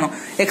எக்ஸ்பேண்ட் பண்ணணும்.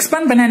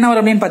 எக்ஸ்பேண்ட் பண்ண என்ன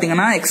வரும் அப்படின்னு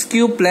பாத்தீங்கன்னா x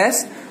cube plus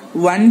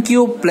 1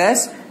 cube plus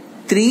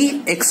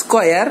 3x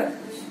square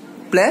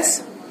plus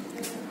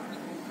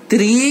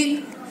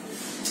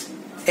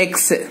 3x.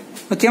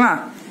 ஓகேவா?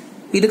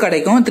 இது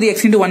கிடைக்கும். 3x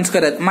into 1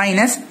 square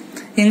மைனஸ்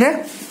இங்க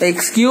x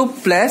cube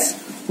plus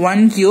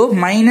 1 cube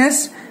minus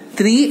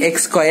 3x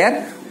square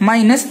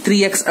minus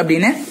 3x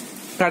அப்படின்னு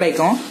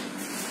கிடைக்கும்.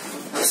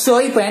 சோ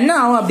இப்போ என்ன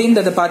ஆகும்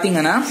அப்படின்றத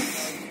பாத்தீங்கன்னா,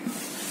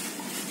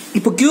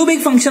 இப்போ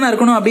கியூபிக் ஃபங்க்ஷனா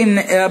இருக்கணும்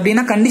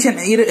அப்படின்னா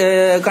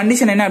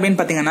கண்டிஷன் என்ன அப்படின்னு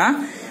பாத்தீங்கன்னா,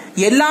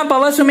 எல்லா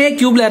பவர்ஸுமே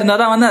கியூப்ல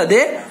இருந்தாதான் வந்து அது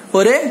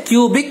ஒரு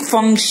கியூபிக்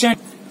ஃபங்க்ஷன்.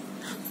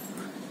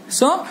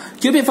 சோ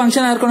கியூபிக்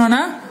ஃபங்க்ஷனா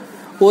இருக்கணும்னா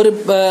ஒரு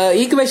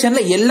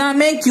ஈக்குவேஷன்ல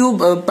எல்லாமே கியூப்,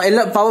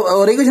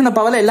 ஒரு ஈக்குவேஷன்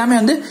பவர்ல எல்லாமே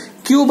வந்து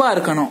கியூபா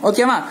இருக்கணும்.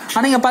 ஓகேவா?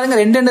 ஆனா இங்க பாருங்க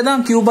ரெண்டு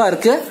தான் கியூபா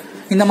இருக்கு.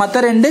 இந்த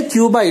மத்த 2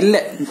 கியூபா இல்ல.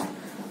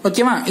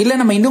 ஓகேவா? இல்ல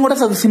நம்ம இன்னும் கூட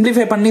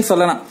சிம்பிளிஃபை பண்ணி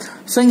சொல்லலாம்.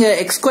 சோ இங்க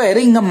x ஸ்கொயர்,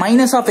 இங்க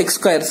minus of x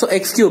square. So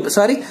x cube,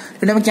 sorry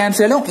ரெண்டுமே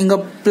கேன்சல் ஆயிடும். இங்க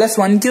பிளஸ்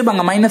 1 கியூப்,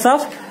 அங்க minus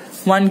of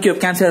 1 cube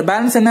cancel.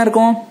 Balance என்ன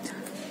இருக்கும்?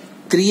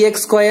 3x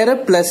square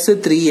plus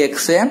 3x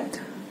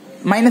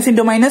minus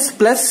into minus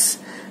plus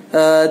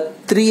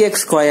 3x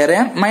square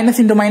minus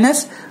into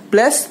minus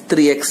plus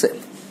 3x.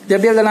 இது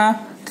எப்படி எழுதலாம்?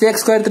 3x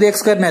square 3x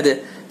square என்னது?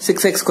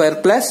 6x ஸ்கொயர்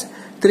பிளஸ்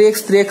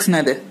 3x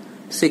என்னது?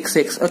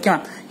 6x. ஓகேவா?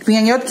 இப்போ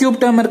எங்கேயாவது கியூப்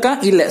டேர்ம் இருக்கா?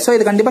 இல்ல. சோ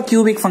இது கண்டிப்பா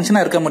கியூபிக் ஃபங்க்ஷனா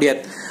இருக்க முடியாது.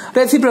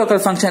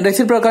 Reciprocal function.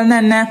 ரெசிப்ரோக்கல்னா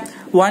என்ன?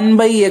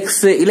 1/x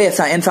இல்ல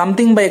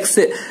சம்திங் பை x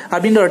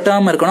அப்படின்ற ஒரு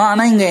டேர்ம் இருக்கணும்.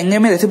 ஆனா இங்க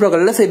எங்கேயுமே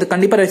ரெசிப்ரோக்கல் இல்ல. சோ இது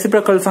கண்டிப்பா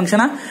ரெசிப்ரோக்கல்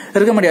ஃபங்க்ஷனா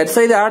இருக்க முடியாது.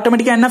 சோ இது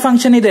ஆட்டோமேட்டிக்கா என்ன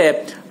ஃபங்க்ஷன்? இது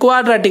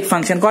quadratic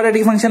function.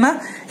 Quadratic ஃபங்க்ஷனா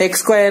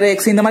x square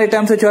x இந்த மாதிரி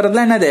டேர்ம்ஸ் வச்சு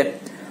வரதுல என்னது?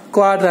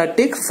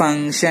 Quadratic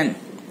function.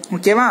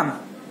 ஓகேவா?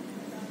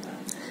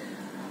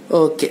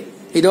 ஓகே,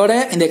 இதோட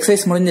இந்த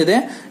எக்ஸசைஸ் முடிஞ்சது.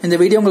 இந்த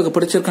வீடியோ உங்களுக்கு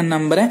பிடிச்சிருக்குன்னு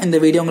நம்புறேன். இந்த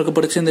வீடியோ உங்களுக்கு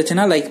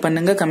பிடிச்சிருந்துச்சுன்னா லைக்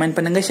பண்ணுங்க, கமெண்ட்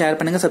பண்ணுங்க, ஷேர்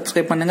பண்ணுங்க,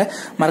 சப்ஸ்கிரைப் பண்ணுங்க,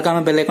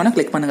 மறக்காம பெல் ஐகானை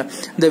கிளிக் பண்ணுங்க.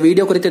 இந்த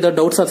வீடியோ குறித்து ஏதாவது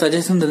டவுட்ஸ் ஆர்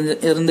சஜஷன்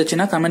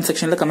இருந்துச்சுன்னா கமெண்ட்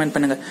செக்ஷன்ல கமெண்ட்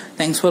பண்ணுங்க.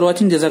 தேங்க்ஸ் ஃபார்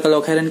வாட்சிங்.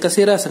 ஜஸாக்கல்லாஹு கைரன்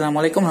கஸீரா.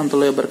 அஸ்ஸலாமு அலைக்கும்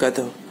வரஹ்மத்துல்லாஹி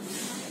வபரகாத்துஹு.